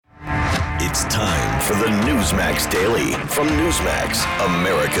It's time for the Newsmax Daily from Newsmax,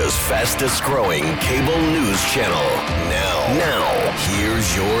 America's fastest growing cable news channel. Now,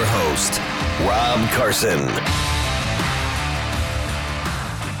 here's your host, Rob Carson.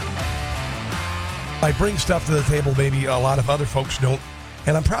 I bring stuff to the table maybe a lot of other folks don't,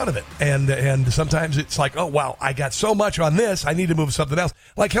 and I'm proud of it. And sometimes it's like, oh, wow, I got so much on this, I need to move to something else.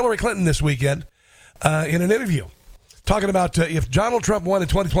 Like Hillary Clinton this weekend in an interview, talking about if Donald Trump won in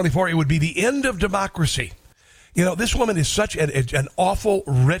 2024, it would be the end of democracy. You know, this woman is such an awful,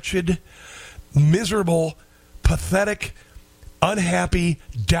 wretched, miserable, pathetic, unhappy,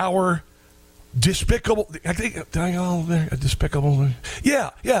 dour, despicable. I think, despicable.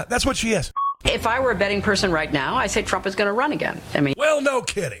 Yeah, that's what she is. If I were a betting person right now, I say Trump is going to run again. I mean, well, no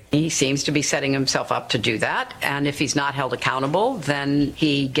kidding. He seems to be setting himself up to do that. And if he's not held accountable, then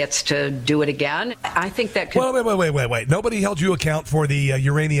he gets to do it again. I think that could... Well, wait. Nobody held you account for the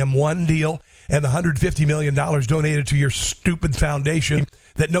Uranium One deal and the $150 million donated to your stupid foundation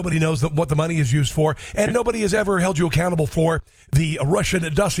that nobody knows what the money is used for. And nobody has ever held you accountable for the Russian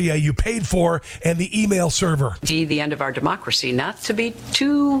dossier you paid for and the email server. The end of our democracy. Not to be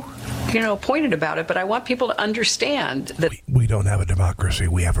too, pointed about it, but I want people to understand that we don't have a democracy.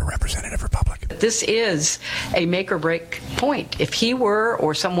 We have a representative republic. This is a make or break point. If he were,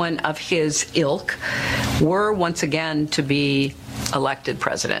 or someone of his ilk, were once again to be elected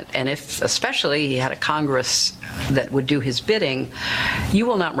president, and if especially he had a Congress that would do his bidding, you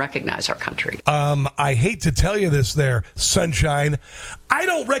will not recognize our country. I hate to tell you this there, sunshine. I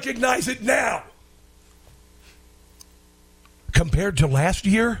don't recognize it now. Compared to last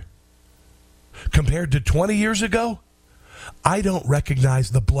year, compared to 20 years ago, I don't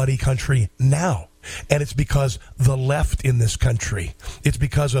recognize the bloody country now. And it's because the left in this country. It's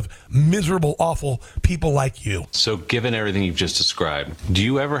because of miserable, awful people like you. So given everything you've just described, do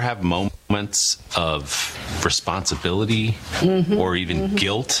you ever have moments of responsibility or even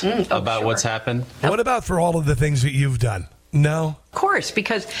guilt about what's happened? What about for all of the things that you've done? No? Of course,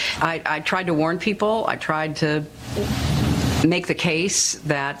 because I tried to warn people. I tried to make the case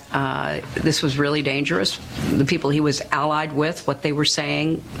that this was really dangerous. The people he was allied with, what they were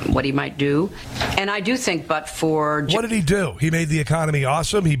saying, what he might do. And I do think, but for... What did he do? He made the economy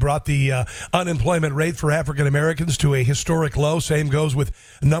awesome. He brought the unemployment rate for African Americans to a historic low. Same goes with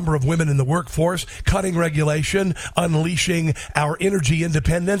a number of women in the workforce, cutting regulation, unleashing our energy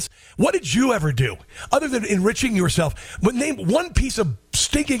independence. What did you ever do other than enriching yourself? But name one piece of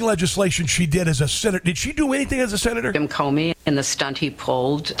stinking legislation she did as a senator. Did she do anything as a senator? Jim Comey, in the stunt he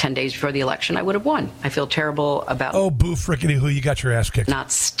pulled 10 days before the election, I would have won. I feel terrible about... Oh, boo frickety who, you got your ass kicked.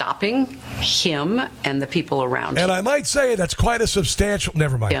 Not stopping him and the people around him. And I might say that's quite a substantial...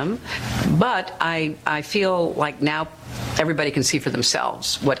 Never mind. Him. But I feel like now everybody can see for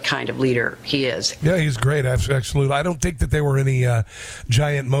themselves what kind of leader he is. Yeah, he's great. Absolutely. I don't think that there were any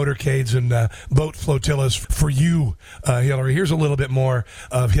giant motorcades and boat flotillas for you, Hillary. Here's a little bit more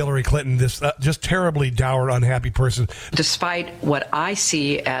of Hillary Clinton, this just terribly dour, unhappy person. Despite what I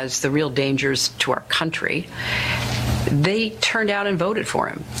see as the real dangers to our country, they turned out and voted for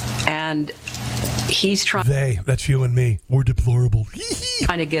him. And he's trying... That's you and me. We're deplorable.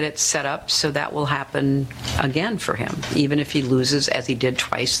 Trying to get it set up so that will happen again for him, even if he loses, as he did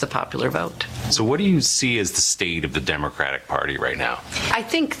twice, the popular vote. So what do you see as the state of the Democratic Party right now? I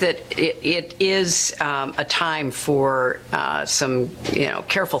think that it is a time for some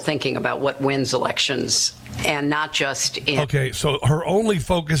careful thinking about what wins elections. And not just in... Okay, so her only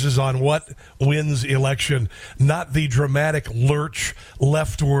focus is on what wins election, not the dramatic lurch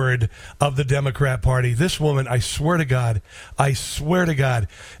leftward of the Democrat Party. This woman, I swear to God.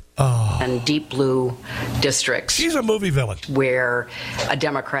 And deep blue districts. She's a movie villain. Where a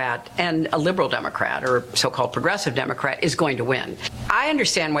Democrat and a liberal Democrat or so-called progressive Democrat is going to win. I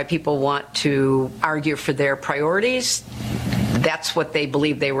understand why people want to argue for their priorities. That's what they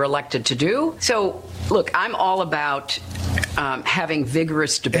believe they were elected to do. So, look, I'm all about having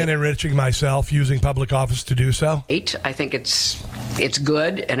vigorous debate. And enriching myself using public office to do so. I think it's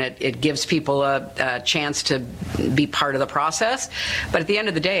good, and it gives people a chance to be part of the process. But at the end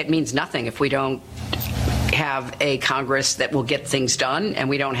of the day, it means nothing if we don't have a Congress that will get things done, and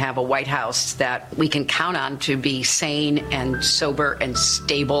we don't have a White House that we can count on to be sane and sober and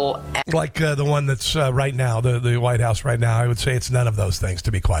stable. Like the one that's right now, the White House right now, I would say it's none of those things,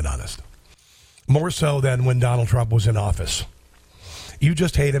 to be quite honest. More so than when Donald Trump was in office. You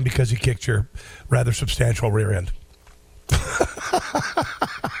just hate him because he kicked your rather substantial rear end.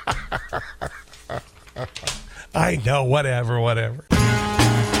 I know, whatever.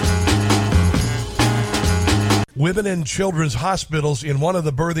 Women and Children's Hospitals in one of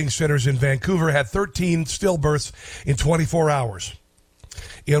the birthing centers in Vancouver had 13 stillbirths in 24 hours.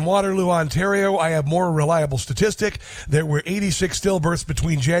 In Waterloo, Ontario, I have more reliable statistic. There were 86 stillbirths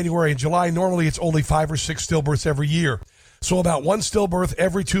between January and July. Normally, it's only 5 or 6 stillbirths every year. So about 1 stillbirth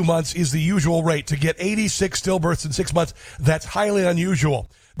every 2 months is the usual rate. To get 86 stillbirths in 6 months, that's highly unusual.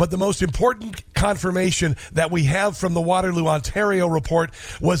 But the most important confirmation that we have from the Waterloo, Ontario report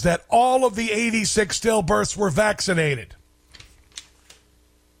was that all of the 86 stillbirths were vaccinated.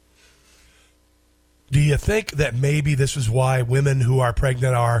 Do you think that maybe this is why women who are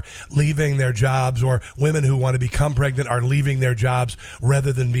pregnant are leaving their jobs, or women who want to become pregnant are leaving their jobs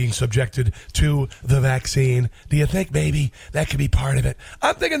rather than being subjected to the vaccine? Do you think maybe that could be part of it?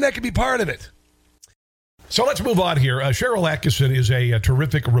 I'm thinking that could be part of it. So let's move on here. Cheryl Atkinson is a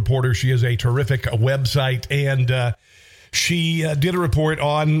terrific reporter. She has a terrific website, and she did a report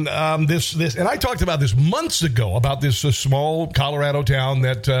on this, and I talked about this months ago, about this small Colorado town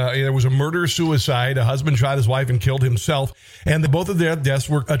that there was a murder-suicide. A husband shot his wife and killed himself, and both of their deaths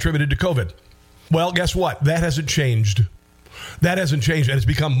were attributed to COVID. Well, guess what? That hasn't changed. That hasn't changed, and it's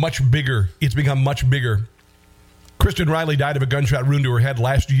become much bigger. It's become much bigger. Kristen Riley died of a gunshot wound to her head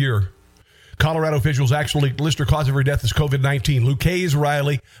last year. Colorado officials actually list her cause of her death as COVID-19. Lucas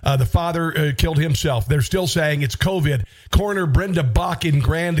Riley, the father, killed himself. They're still saying it's COVID. Coroner Brenda Bach in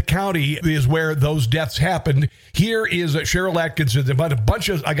Grand County is where those deaths happened. Here is Cheryl Atkinson.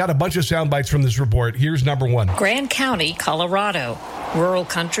 I got a bunch of sound bites from this report. Here's number one. Grand County, Colorado. Rural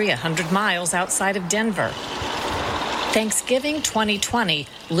country 100 miles outside of Denver. Thanksgiving 2020,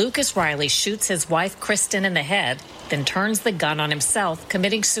 Lucas Riley shoots his wife Kristen in the head, then turns the gun on himself,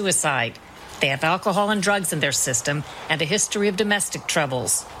 committing suicide. They have alcohol and drugs in their system and a history of domestic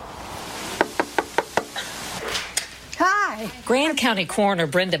troubles. Hi. Grand County Coroner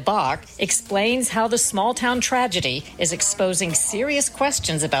Brenda Bach explains how the small-town tragedy is exposing serious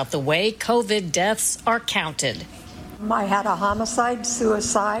questions about the way COVID deaths are counted. I had a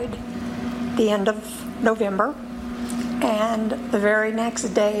homicide-suicide the end of November, and the very next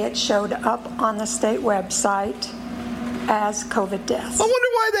day it showed up on the state website as COVID deaths. I wonder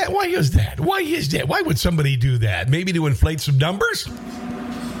why that. Why is that? Why is that? Why would somebody do that? Maybe to inflate some numbers?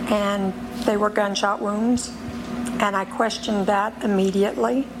 And they were gunshot wounds, and I questioned that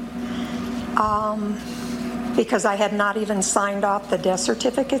immediately because I had not even signed off the death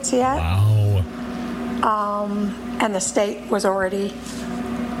certificates yet. Wow. And the state was already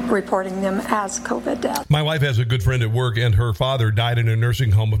reporting them as COVID deaths. My wife has a good friend at work, and her father died in a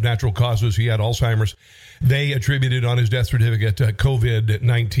nursing home of natural causes. He had Alzheimer's. They attributed on his death certificate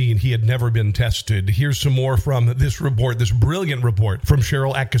COVID-19. He had never been tested. Here's some more from this report, this brilliant report from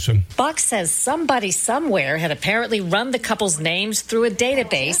Cheryl Atkinson. Bach says somebody somewhere had apparently run the couple's names through a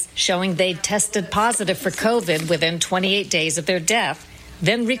database showing they'd tested positive for COVID within 28 days of their death,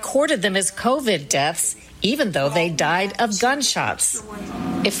 then recorded them as COVID deaths, even though they died of gunshots.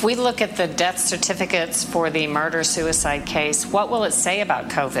 If we look at the death certificates for the murder-suicide case, what will it say about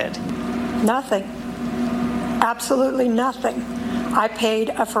COVID? Nothing. Absolutely nothing. I paid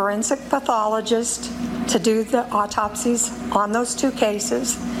a forensic pathologist to do the autopsies on those 2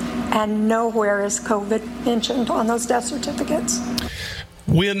 cases, and nowhere is COVID mentioned on those death certificates.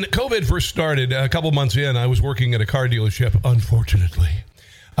 When COVID first started, a couple months in, I was working at a car dealership, unfortunately.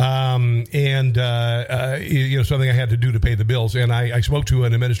 Something I had to do to pay the bills. And I spoke to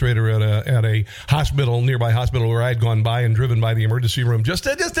an administrator at a hospital, nearby hospital, where I had gone by and driven by the emergency room just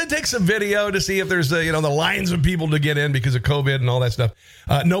to take some video to see if there's, the lines of people to get in because of COVID and all that stuff.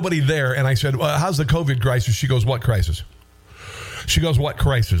 Nobody there. And I said, well, how's the COVID crisis? She goes, what crisis? She goes, what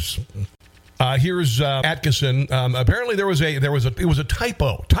crisis? Here's Atkinson. Apparently, it was a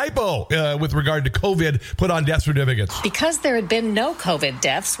typo with regard to COVID put on death certificates. Because there had been no COVID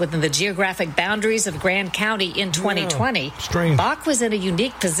deaths within the geographic boundaries of Grand County in 2020, Bach was in a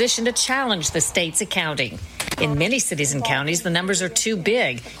unique position to challenge the state's accounting. In many cities and counties, the numbers are too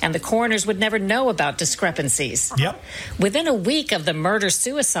big, and the coroners would never know about discrepancies. Yep. Within a week of the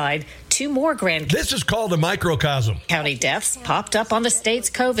murder-suicide, 2 more Grand This is called a microcosm. County deaths popped up on the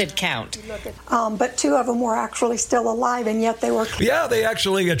state's COVID count. But 2 of them were actually still alive, and yet they were... Yeah, they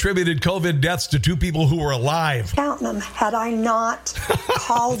actually attributed COVID deaths to 2 people who were alive. Counting them, had I not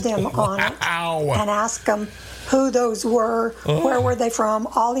called them on it and asked them who those were, where were they from,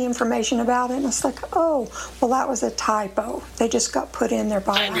 all the information about it. And it's like, oh, well, that was a typo. They just got put in there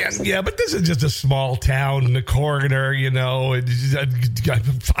by accident. Yeah, but this is just a small town, the coroner,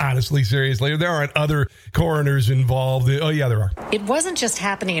 honestly, seriously, there aren't other coroners involved. Oh, yeah, there are. It wasn't just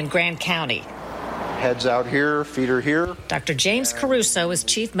happening in Grand County. Heads out here, feet are here. Dr. James Caruso is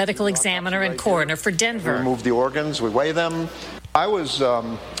chief medical examiner and coroner for Denver. We remove the organs, we weigh them. I was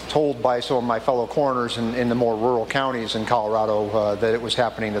told by some of my fellow coroners in the more rural counties in Colorado that it was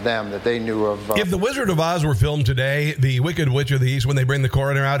happening to them, that they knew of. If The Wizard of Oz were filmed today, the Wicked Witch of the East, when they bring the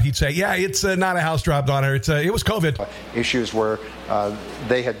coroner out, he'd say, yeah, it's not a house dropped on her. It was COVID. Issues where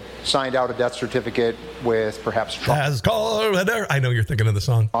they had signed out a death certificate with perhaps I know you're thinking of the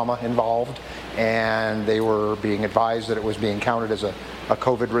song. Trauma involved, and they were being advised that it was being counted as a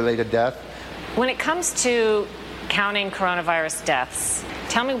COVID-related death. When it comes to counting coronavirus deaths,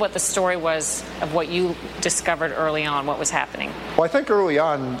 tell me what the story was of what you discovered early on, what was happening. Well, I think early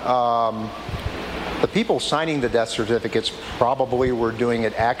on, the people signing the death certificates probably were doing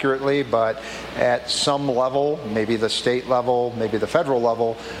it accurately, but at some level, maybe the state level, maybe the federal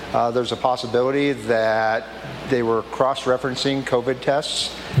level, there's a possibility that they were cross-referencing COVID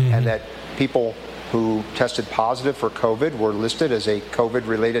tests, and that people who tested positive for COVID were listed as a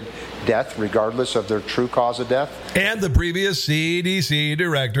COVID-related death, regardless of their true cause of death. And the previous CDC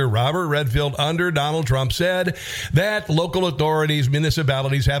director, Robert Redfield, under Donald Trump, said that local authorities,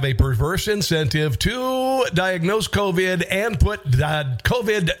 municipalities have a perverse incentive to diagnose COVID and put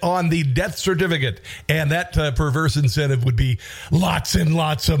COVID on the death certificate. And that perverse incentive would be lots and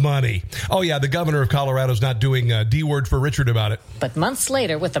lots of money. Oh, yeah, the governor of Colorado's not doing a D word for Richard about it. But months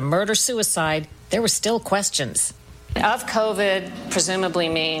later, with a murder-suicide, there were still questions. Of COVID presumably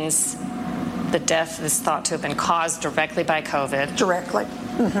means the death is thought to have been caused directly by COVID. Directly.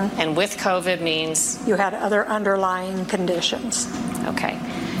 And with COVID means? You had other underlying conditions. Okay.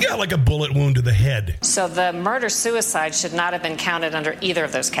 Yeah, like a bullet wound to the head. So the murder-suicide should not have been counted under either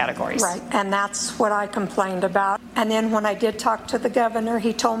of those categories. Right, and that's what I complained about. And then when I did talk to the governor,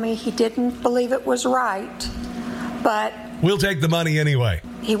 he told me he didn't believe it was right, but we'll take the money anyway.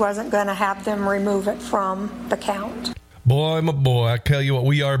 He wasn't going to have them remove it from the count. Boy, my boy, I tell you what,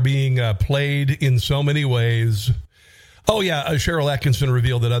 we are being played in so many ways. Oh, yeah, Cheryl Atkinson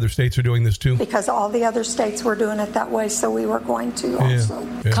revealed that other states are doing this too. Because all the other states were doing it that way, so we were going to also.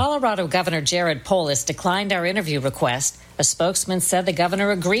 Yeah. Colorado Governor Jared Polis declined our interview request. A spokesman said the governor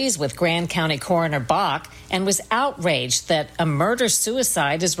agrees with Grand County Coroner Bach and was outraged that a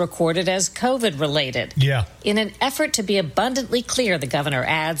murder-suicide is recorded as COVID-related. Yeah. In an effort to be abundantly clear, the governor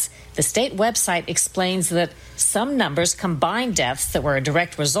adds, the state website explains that some numbers combine deaths that were a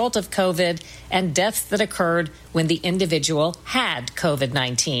direct result of COVID and deaths that occurred when the individual had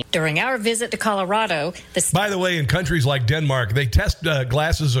COVID-19. During our visit to Colorado, by the way, in countries like Denmark, they test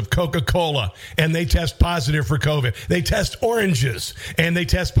glasses of Coca-Cola and they test positive for COVID. They test oranges and they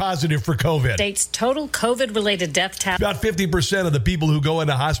test positive for COVID. State's total COVID-related death tally. About 50% of the people who go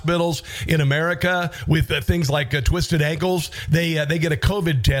into hospitals in America with things like twisted ankles, they get a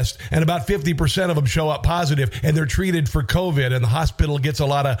COVID test, and about 50% of them show up positive, and they're treated for COVID, and the hospital gets a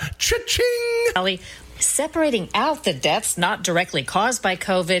lot of cha-ching. Separating out the deaths not directly caused by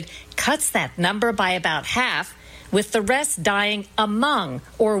COVID cuts that number by about half, with the rest dying among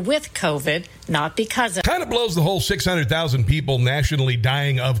or with COVID, not because of. Kind of blows the whole 600,000 people nationally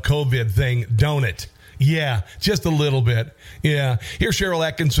dying of COVID thing, don't it? Yeah, just a little bit. Yeah. Here's Cheryl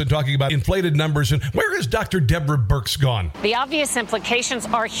Atkinson talking about inflated numbers. And where is Dr. Deborah Birx gone? The obvious implications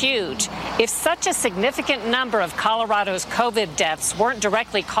are huge. If such a significant number of Colorado's COVID deaths weren't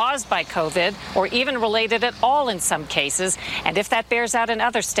directly caused by COVID or even related at all in some cases, and if that bears out in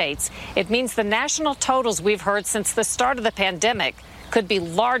other states, it means the national totals we've heard since the start of the pandemic could be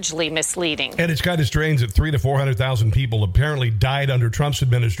largely misleading. And it's kind of strange that 300,000 to 400,000 people apparently died under Trump's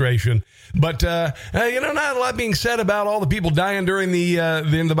administration. But, not a lot being said about all the people dying during the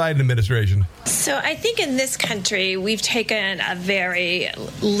Biden administration. So I think in this country, we've taken a very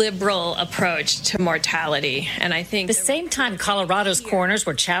liberal approach to mortality. And I think the same time Colorado's coroners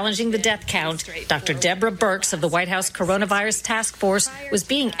were challenging the death count, Dr. Deborah Birx of the White House Coronavirus Task Force was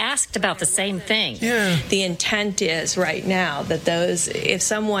being asked about the same thing. Yeah. The intent is right now that if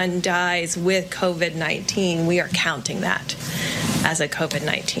someone dies with COVID-19, we are counting that as a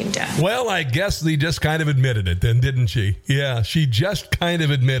COVID-19 death. Well, I guess they just kind of admitted it then, didn't she? Yeah, she just kind of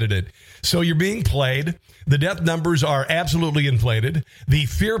admitted it. So you're being played. The death numbers are absolutely inflated. The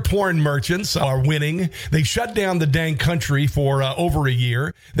fear porn merchants are winning. They shut down the dang country for over a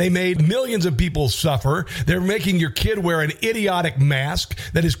year. They made millions of people suffer. They're making your kid wear an idiotic mask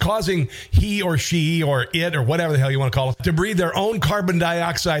that is causing he or she or it or whatever the hell you want to call it to breathe their own carbon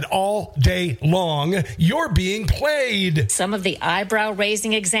dioxide all day long. You're being played. Some of the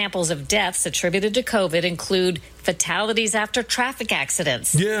eyebrow-raising examples of deaths attributed to COVID include fatalities after traffic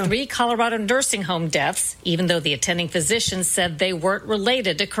accidents. 3 Colorado nursing home deaths, even though the attending physician said they weren't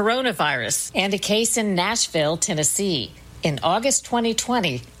related to coronavirus. And a case in Nashville, Tennessee. In August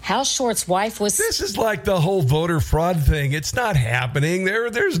 2020, Hal Short's wife was... This is like the whole voter fraud thing. It's not happening.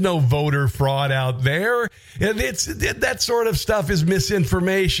 There's no voter fraud out there. And that sort of stuff is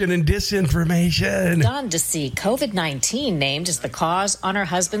misinformation and disinformation. Stunned to see COVID-19 named as the cause on her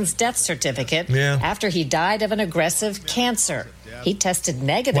husband's death certificate after he died of an aggressive cancer. He tested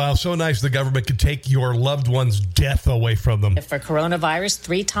negative. Wow, so nice the government could take your loved one's death away from them. For coronavirus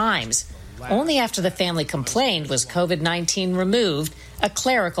 3 times. Only after the family complained was COVID-19 removed, a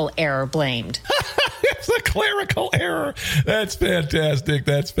clerical error blamed. It's a clerical error. That's fantastic.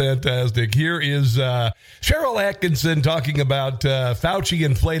 That's fantastic. Here is Cheryl Atkinson talking about Fauci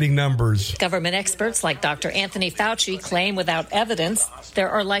inflating numbers. Government experts like Dr. Anthony Fauci claim without evidence there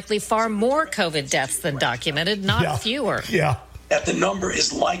are likely far more COVID deaths than documented, not fewer. That the number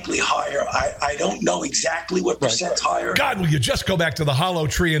is likely higher. I don't know exactly what percent's higher. God, will you just go back to the hollow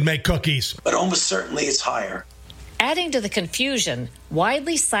tree and make cookies? But almost certainly it's higher. Adding to the confusion,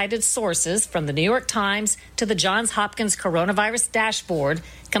 widely cited sources from the New York Times to the Johns Hopkins coronavirus dashboard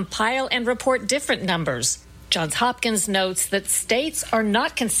compile and report different numbers. Johns Hopkins notes that states are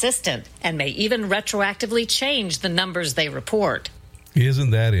not consistent and may even retroactively change the numbers they report.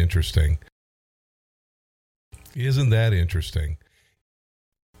 Isn't that interesting? Isn't that interesting?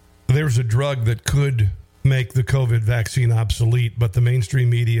 There's a drug that could make the COVID vaccine obsolete, but the mainstream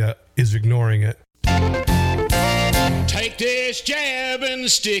media is ignoring it. Take this jab and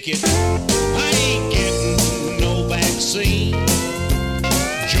stick it. I ain't getting no vaccine.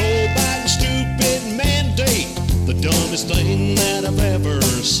 Joe Biden's stupid mandate, the dumbest thing that I've ever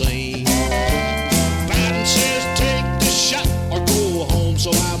seen. Biden says take the shot or go home,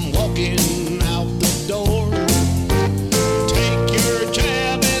 so I'm walking out the door.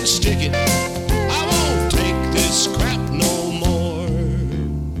 Stick it. I won't take this crap no more.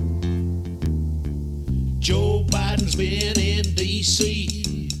 Joe Biden's been in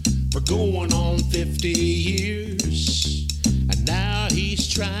D.C. for going on 50 years. And now he's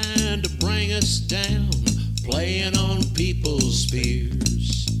trying to bring us down, playing on people's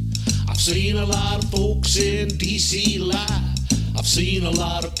fears. I've seen a lot of folks in D.C. lie. I've seen a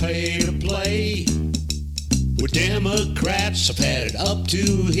lot of pay to play. Where Democrats have had it up to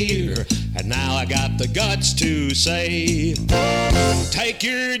here, and now I got the guts to say, take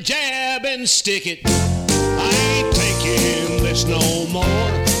your jab and stick it. I ain't taking this no more.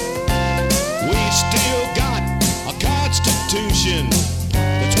 We still got a Constitution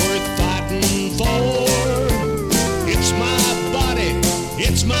that's worth fighting for. It's my body,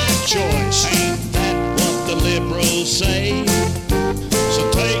 it's my choice. Ain't that what the liberals say?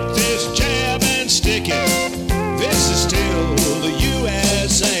 So take this jab and stick it. This is still the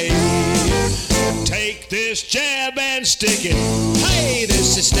USA. Take this jab and stick it. Hey,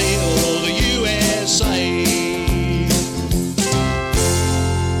 this is still the USA.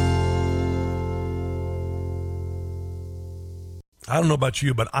 I don't know about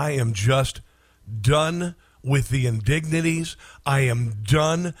you, but I am just done with the indignities. I am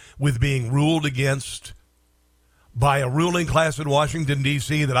done with being ruled against by a ruling class in Washington,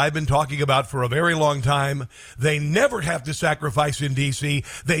 D.C. that I've been talking about for a very long time. They never have to sacrifice in D.C.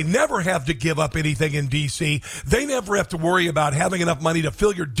 They never have to give up anything in D.C. They never have to worry about having enough money to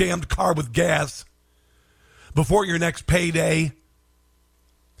fill your damned car with gas before your next payday.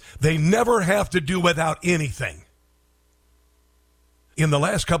 They never have to do without anything. In the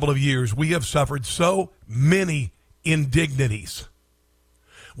last couple of years, we have suffered so many indignities.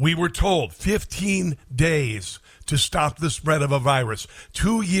 We were told 15 days to stop the spread of a virus.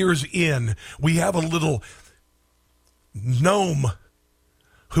 2 years in, we have a little gnome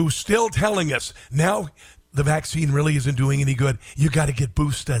who's still telling us, now the vaccine really isn't doing any good. You got to get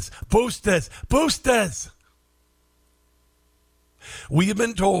boosters. Boosters. Boosters. We have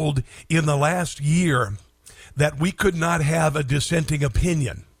been told in the last year that we could not have a dissenting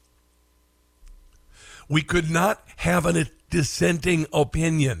opinion. We could not have a dissenting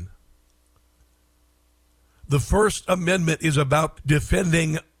opinion. The First Amendment is about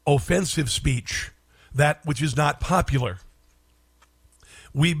defending offensive speech, that which is not popular.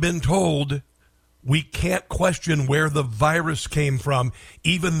 We've been told we can't question where the virus came from,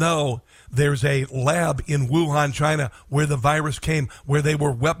 even though there's a lab in Wuhan, China, where the virus came, where they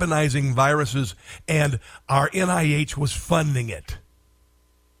were weaponizing viruses, and our NIH was funding it.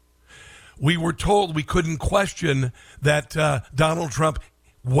 We were told we couldn't question that Donald Trump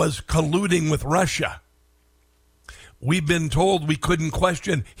was colluding with Russia. We've been told we couldn't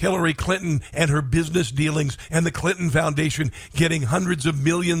question Hillary Clinton and her business dealings and the Clinton Foundation getting hundreds of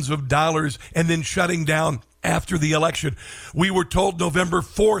millions of dollars and then shutting down after the election. We were told November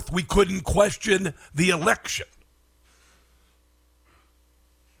 4th we couldn't question the election.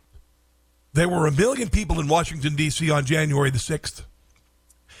 There were 1 million people in Washington, D.C. on January the 6th,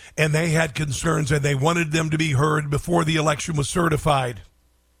 and they had concerns and they wanted them to be heard before the election was certified.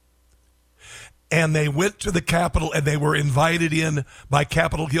 And they went to the Capitol and they were invited in by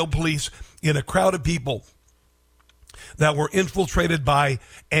Capitol Hill police in a crowd of people that were infiltrated by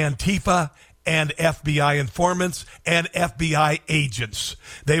Antifa and FBI informants and FBI agents.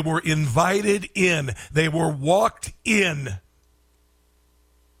 They were invited in. They were walked in.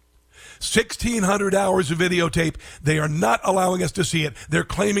 1,600 hours of videotape. They are not allowing us to see it. They're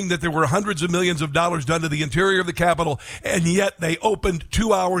claiming that there were hundreds of millions of dollars done to the interior of the Capitol, and yet they opened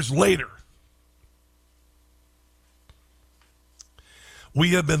 2 hours later.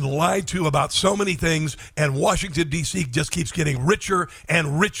 We have been lied to about so many things, and Washington, D.C. just keeps getting richer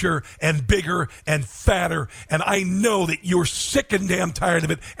and richer and bigger and fatter. And I know that you're sick and damn tired of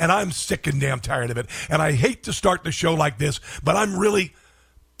it, and I'm sick and damn tired of it. And I hate to start the show like this, but I'm really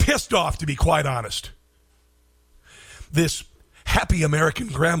pissed off, to be quite honest. This happy American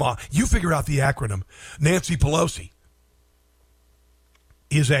grandma, you figure out the acronym. Nancy Pelosi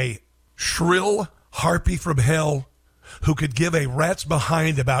is a shrill harpy from hell who could give a rat's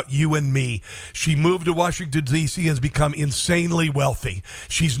behind about you and me. She moved to Washington, D.C. and has become insanely wealthy.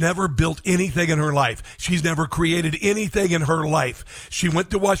 She's never built anything in her life. She's never created anything in her life. She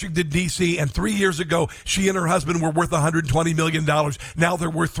went to Washington, D.C., and 3 years ago, she and her husband were worth $120 million. Now they're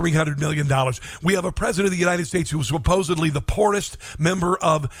worth $300 million. We have a president of the United States who was supposedly the poorest member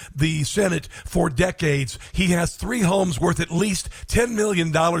of the Senate for decades. He has 3 homes worth at least $10 million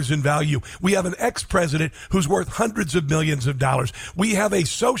in value. We have an ex-president who's worth hundreds of millions of dollars. We have a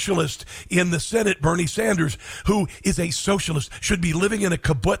socialist in the Senate, Bernie Sanders, who is a socialist, should be living in a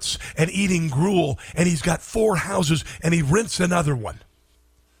kibbutz and eating gruel, and he's got 4 houses and he rents another one.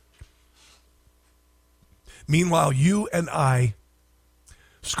 Meanwhile, you and I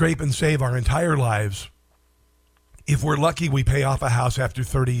scrape and save our entire lives. If we're lucky, we pay off a house after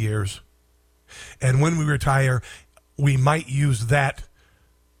 30 years. And when we retire, we might use that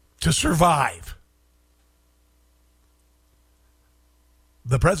to survive.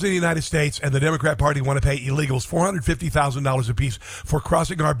 The President of the United States and the Democrat Party want to pay illegals $450,000 apiece for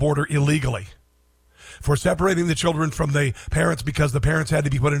crossing our border illegally, for separating the children from the parents because the parents had to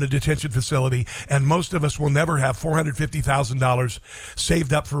be put in a detention facility, and most of us will never have $450,000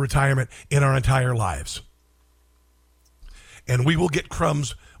 saved up for retirement in our entire lives. And we will get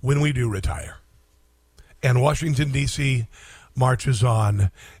crumbs when we do retire. And Washington, D.C. marches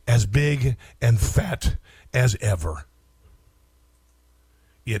on as big and fat as ever.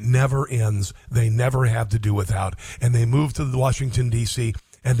 It never ends. They never have to do without. And they move to Washington, D.C.,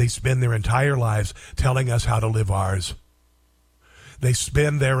 and they spend their entire lives telling us how to live ours. They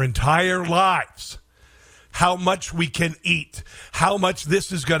spend their entire lives how much we can eat, how much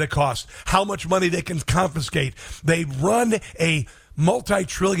this is going to cost, how much money they can confiscate. They run a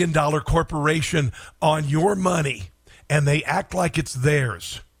multi-trillion-dollar corporation on your money, and they act like it's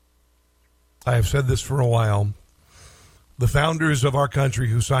theirs. I have said this for a while. The founders of our country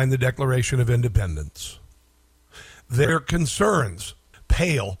who signed the Declaration of Independence, their concerns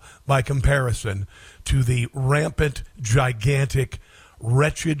pale by comparison to the rampant, gigantic,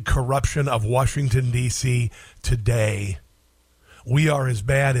 wretched corruption of Washington, D.C. today. We are as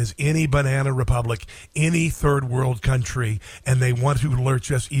bad as any banana republic, any third world country, and they want to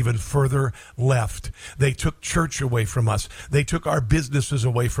lurch us even further left. They took church away from us. They took our businesses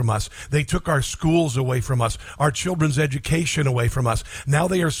away from us. They took our schools away from us, our children's education away from us. Now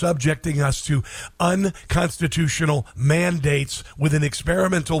they are subjecting us to unconstitutional mandates with an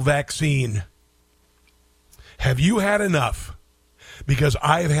experimental vaccine. Have you had enough? Because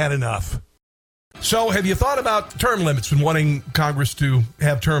I've had enough. So have you thought about term limits and wanting Congress to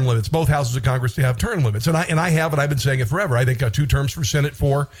have term limits, both houses of Congress to have term limits? And I have, and I've been saying it forever. I think 2 terms for Senate,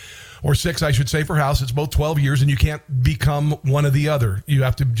 4 or 6, I should say, for House. It's both 12 years, and you can't become one or the other. You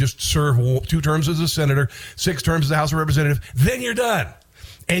have to just serve 2 terms as a senator, 6 terms as a House of Representative. Then you're done,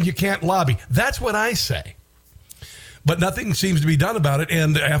 and you can't lobby. That's what I say. But nothing seems to be done about it.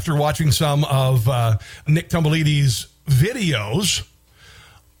 And after watching some of Nick Tumbledi's videos,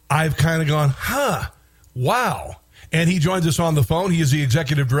 I've kind of gone, wow. And he joins us on the phone. He is the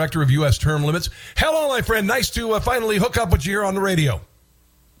executive director of U.S. Term Limits. Hello, my friend. Nice to finally hook up with you here on the radio.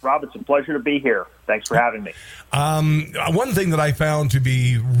 Rob, it's a pleasure to be here. Thanks for having me. One thing that I found to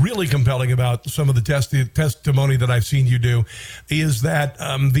be really compelling about some of the testimony that I've seen you do is that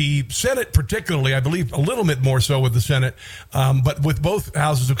the Senate, particularly, I believe a little bit more so with the Senate, but with both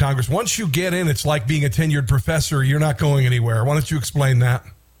houses of Congress, once you get in, it's like being a tenured professor. You're not going anywhere. Why don't you explain that?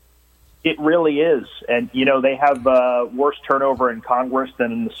 It really is. And, they have worse turnover in Congress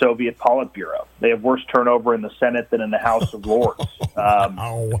than in the Soviet Politburo. They have worse turnover in the Senate than in the House of Lords.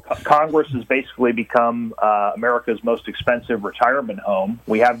 Congress has basically become America's most expensive retirement home.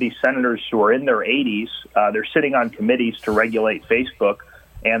 We have these senators who are in their 80s. They're sitting on committees to regulate Facebook,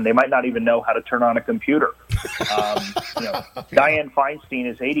 and they might not even know how to turn on a computer. Dianne Feinstein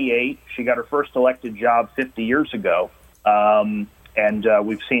is 88. She got her first elected job 50 years ago. And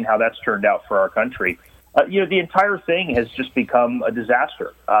we've seen how that's turned out for our country. The entire thing has just become a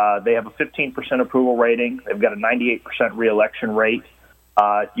disaster. They have a 15% approval rating. They've got a 98% reelection rate.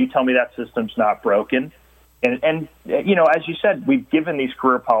 You tell me that system's not broken. And as you said, we've given these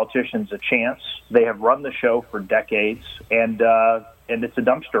career politicians a chance. They have run the show for decades, and it's a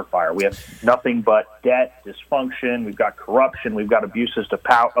dumpster fire. We have nothing but debt, dysfunction. We've got corruption. We've got abuses of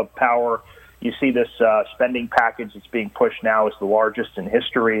power. You see this spending package that's being pushed now is the largest in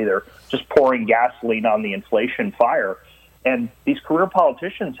history. They're just pouring gasoline on the inflation fire. And these career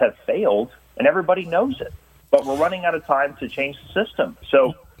politicians have failed, and everybody knows it. But we're running out of time to change the system.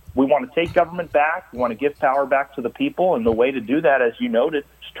 So we want to take government back. We want to give power back to the people. And the way to do that, as you noted,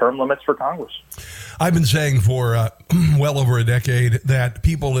 is term limits for Congress. I've been saying for well over a decade that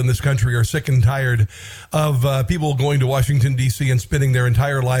people in this country are sick and tired of people going to Washington, D.C. and spending their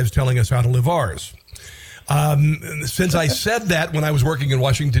entire lives telling us how to live ours. Since I said that when I was working in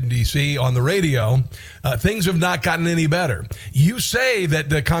Washington, D.C. on the radio, things have not gotten any better. You say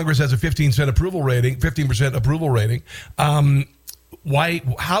that Congress has a 15% approval rating.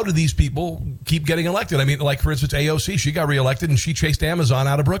 How do these people keep getting elected? I mean, like, for instance, AOC, she got reelected and she chased Amazon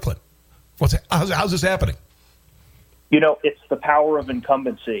out of Brooklyn. How's this happening? It's the power of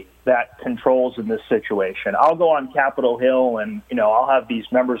incumbency that controls in this situation. I'll go on Capitol Hill and, I'll have these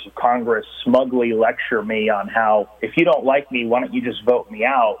members of Congress smugly lecture me on how, if you don't like me, why don't you just vote me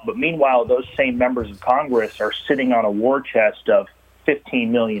out? But meanwhile, those same members of Congress are sitting on a war chest of $15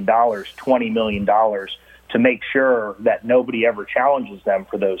 million, $20 million to make sure that nobody ever challenges them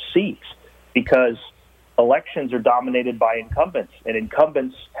for those seats, because elections are dominated by incumbents, and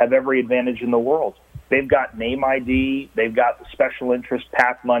incumbents have every advantage in the world. They've got name ID, they've got the special interest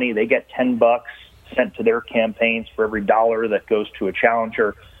PAC money, they get $10 sent to their campaigns for every dollar that goes to a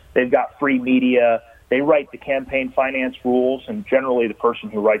challenger. They've got free media, they write the campaign finance rules, and generally the person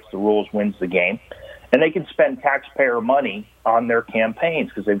who writes the rules wins the game. And they can spend taxpayer money on their campaigns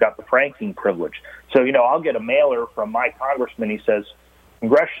because they've got the franking privilege. So, I'll get a mailer from my congressman. He says,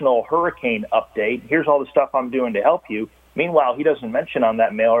 Congressional Hurricane Update. Here's all the stuff I'm doing to help you. Meanwhile, he doesn't mention on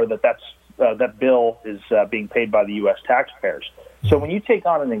that mailer that bill is being paid by the U.S. taxpayers. So when you take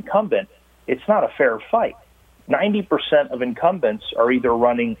on an incumbent, it's not a fair fight. 90% of incumbents are either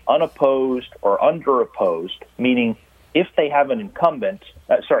running unopposed or underopposed, meaning if they have an opponent,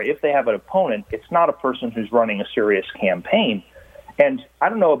 it's not a person who's running a serious campaign. And I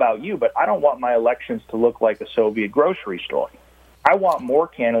don't know about you, but I don't want my elections to look like a Soviet grocery store. I want more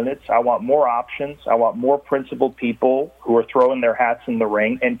candidates. I want more options. I want more principled people who are throwing their hats in the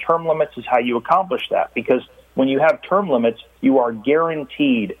ring. And term limits is how you accomplish that, because when you have term limits, you are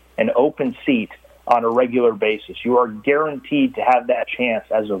guaranteed an open seat on a regular basis. You are guaranteed to have that chance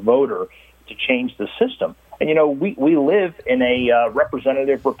as a voter to change the system. And, we live in a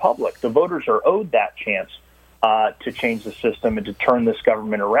representative republic. The voters are owed that chance to change the system and to turn this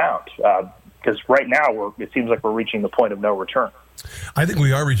government around. Because right now, it seems like we're reaching the point of no return. I think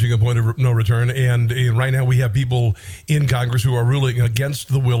we are reaching a point of no return, and right now we have people in Congress who are ruling against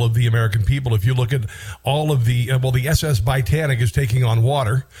the will of the American people. If you look at all of the SS Titanic is taking on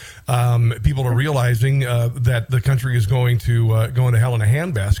water. People are realizing that the country is going to hell in a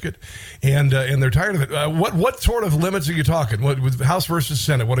handbasket, and they're tired of it. What sort of limits are you talking? With House versus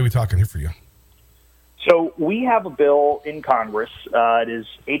Senate, what are we talking here for you? So we have a bill in Congress. It is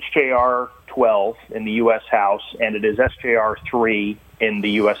HJR 12 in the U.S. House, and it is SJR 3 in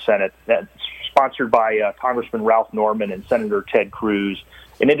the U.S. Senate. That's sponsored by Congressman Ralph Norman and Senator Ted Cruz,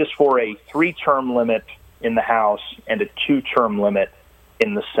 and it is for a 3-term limit in the House and a 2-term limit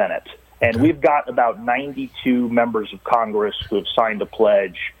in the Senate. And we've got about 92 members of Congress who have signed a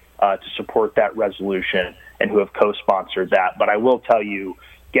pledge to support that resolution and who have co-sponsored that. But I will tell you,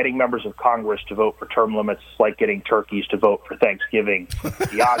 getting members of Congress to vote for term limits is like getting turkeys to vote for Thanksgiving.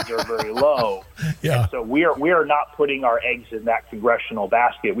 The odds are very low. Yeah. And so we are not putting our eggs in that congressional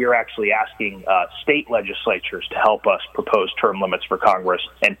basket. We are actually asking state legislatures to help us propose term limits for Congress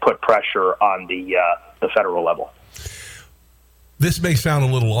and put pressure on the federal level. This may sound a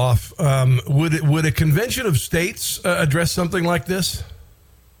little off. Would a convention of states address something like this?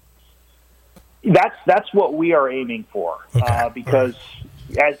 That's what we are aiming for, because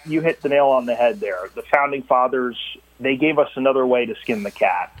as you hit the nail on the head there, the Founding Fathers, they gave us another way to skin the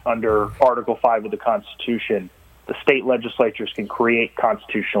cat. Under Article 5 of the Constitution, the state legislatures can create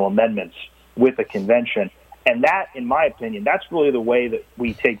constitutional amendments with a convention. And that, in my opinion, that's really the way that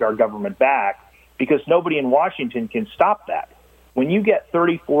we take our government back, because nobody in Washington can stop that. When you get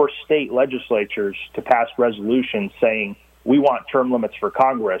 34 state legislatures to pass resolutions saying we want term limits for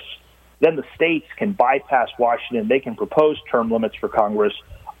Congress, then the states can bypass Washington. They can propose term limits for Congress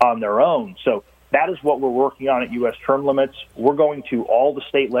on their own. So that is what we're working on at U.S. term limits. We're going to all the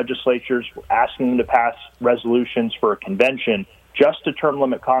state legislatures, we're asking them to pass resolutions for a convention just to term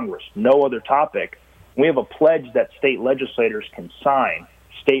limit Congress, no other topic. We have a pledge that state legislators can sign,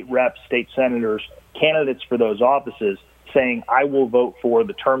 state reps, state senators, candidates for those offices, saying, I will vote for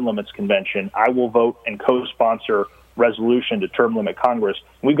the term limits convention. I will vote and co-sponsor resolution to term limit Congress.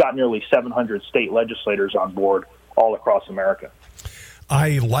 We've got nearly 700 state legislators on board all across America.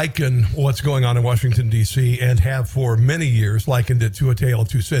 I liken what's going on in Washington, D.C., and have for many years likened it to a tale of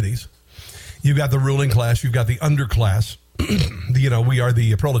two cities. You've got the ruling class, you've got the underclass. We are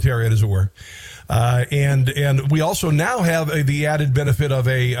the proletariat, as it were. And we also now have the added benefit of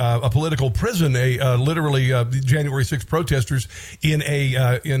a political prison, literally January 6th protesters in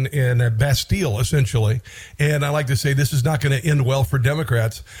a Bastille, essentially. And I like to say this is not going to end well for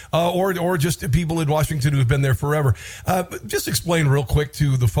Democrats or just people in Washington who've been there forever. Just explain real quick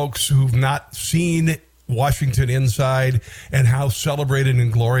to the folks who've not seen Washington inside and how celebrated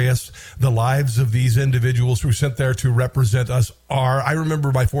and glorious the lives of these individuals who sent there to represent us are. I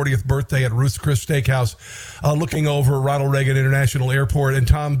remember my 40th birthday at Ruth's Chris Steakhouse, looking over Ronald Reagan International Airport, and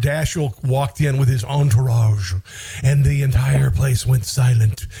Tom Daschle walked in with his entourage, and the entire place went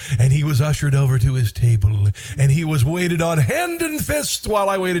silent, and he was ushered over to his table, and he was waited on hand and fist while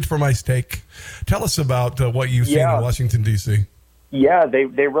I waited for my steak. Tell us about what you've seen in Washington, D.C. Yeah, they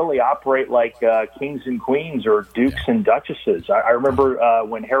really operate like kings and queens or dukes and duchesses. I remember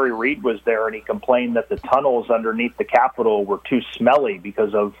when Harry Reid was there and he complained that the tunnels underneath the Capitol were too smelly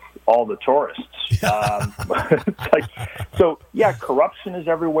because of all the tourists. Corruption is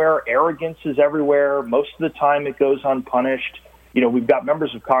everywhere. Arrogance is everywhere. Most of the time it goes unpunished. We've got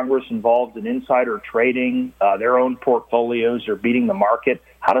members of Congress involved in insider trading. Their own portfolios are beating the market.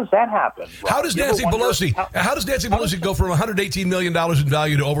 How does that happen? How does Nancy Pelosi go from $118 million in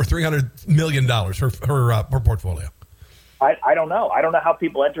value to over $300 million, her portfolio? I don't know. I don't know how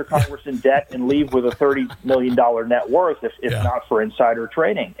people enter Congress in debt and leave with a $30 million net worth if not for insider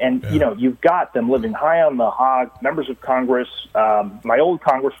trading. And, you've got them living high on the hog, members of Congress. My old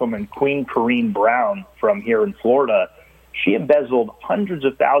Congresswoman, Queen Corrine Brown from here in Florida, she embezzled hundreds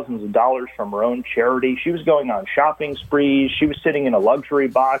of thousands of dollars from her own charity. She was going on shopping sprees. She was sitting in a luxury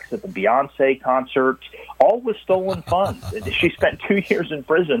box at the Beyonce concert, all with stolen funds. She spent 2 years in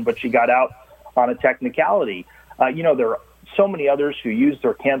prison, but she got out on a technicality. There are so many others who used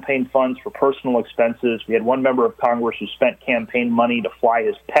their campaign funds for personal expenses. We had one member of Congress who spent campaign money to fly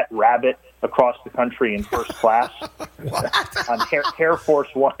his pet rabbit across the country in first class on Air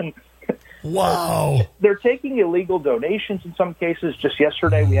Force One. Wow. They're taking illegal donations in some cases. Just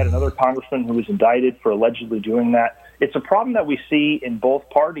yesterday, we had another congressman who was indicted for allegedly doing that. It's a problem that we see in both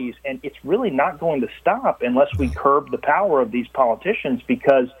parties, and it's really not going to stop unless we curb the power of these politicians,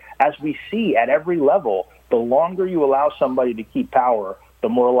 because as we see at every level, the longer you allow somebody to keep power, the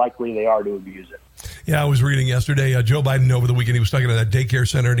more likely they are to abuse it. Yeah, I was reading yesterday, Joe Biden over the weekend, he was talking at that daycare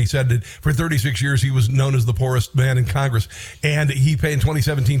center, and he said that for 36 years he was known as the poorest man in Congress. And he in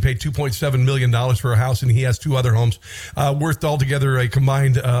 2017 paid $2.7 million for a house, and he has two other homes worth altogether a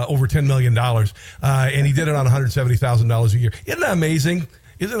combined over $10 million. And he did it on $170,000 a year. Isn't that amazing?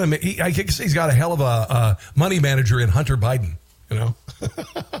 I guess he's got a hell of a money manager in Hunter Biden,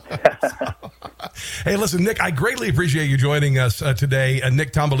 Hey, listen, Nick, I greatly appreciate you joining us today.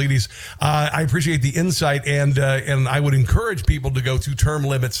 Nick Tomboulides, I appreciate the insight, and I would encourage people to go to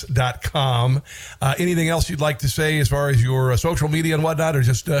termlimits.com. Anything else you'd like to say as far as your social media and whatnot, or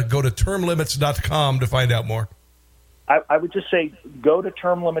just go to termlimits.com to find out more? I would just say go to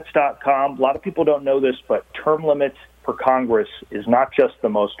termlimits.com. A lot of people don't know this, but term limits for Congress is not just the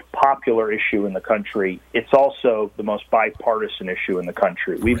most popular issue in the country, it's also the most bipartisan issue in the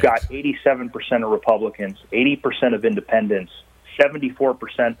country. We've got 87% of Republicans, 80% of independents,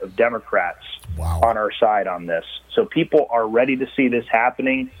 74% of Democrats on our side on this. So people are ready to see this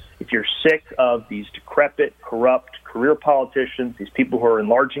happening. If you're sick of these decrepit, corrupt career politicians, these people who are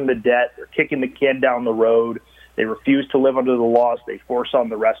enlarging the debt, they're kicking the can down the road, they refuse to live under the laws they force on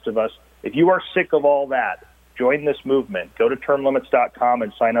the rest of us. If you are sick of all that, join this movement. Go to termlimits.com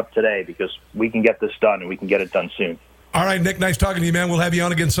and sign up today, because we can get this done, and we can get it done soon. All right, Nick, nice talking to you, man. We'll have you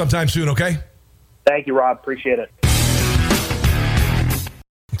on again sometime soon, okay? Thank you, Rob. Appreciate it.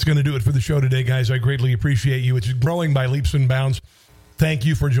 It's going to do it for the show today, guys. I greatly appreciate you. It's growing by leaps and bounds. Thank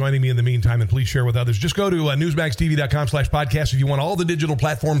you for joining me in the meantime, and please share with others. Just go to newsmaxtv.com/podcast if you want all the digital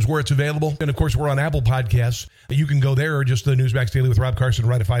platforms where it's available. And, of course, we're on Apple Podcasts. You can go there, or just the Newsmax Daily with Rob Carson,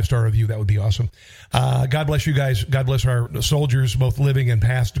 write a 5-star review. That would be awesome. God bless you guys. God bless our soldiers, both living and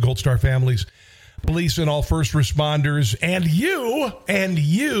past, Gold Star families, police and all first responders, and you.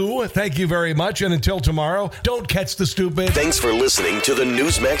 Thank you very much. And until tomorrow, don't catch the stupid. Thanks for listening to the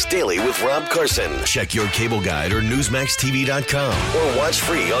Newsmax Daily with Rob Carson. Check your cable guide or newsmaxtv.com, or watch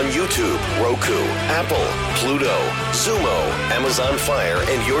free on YouTube, Roku, Apple, Pluto, Zumo, Amazon Fire,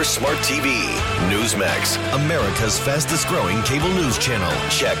 and your smart TV. Newsmax, America's fastest growing cable news channel.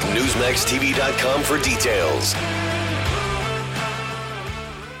 Check newsmaxtv.com for details.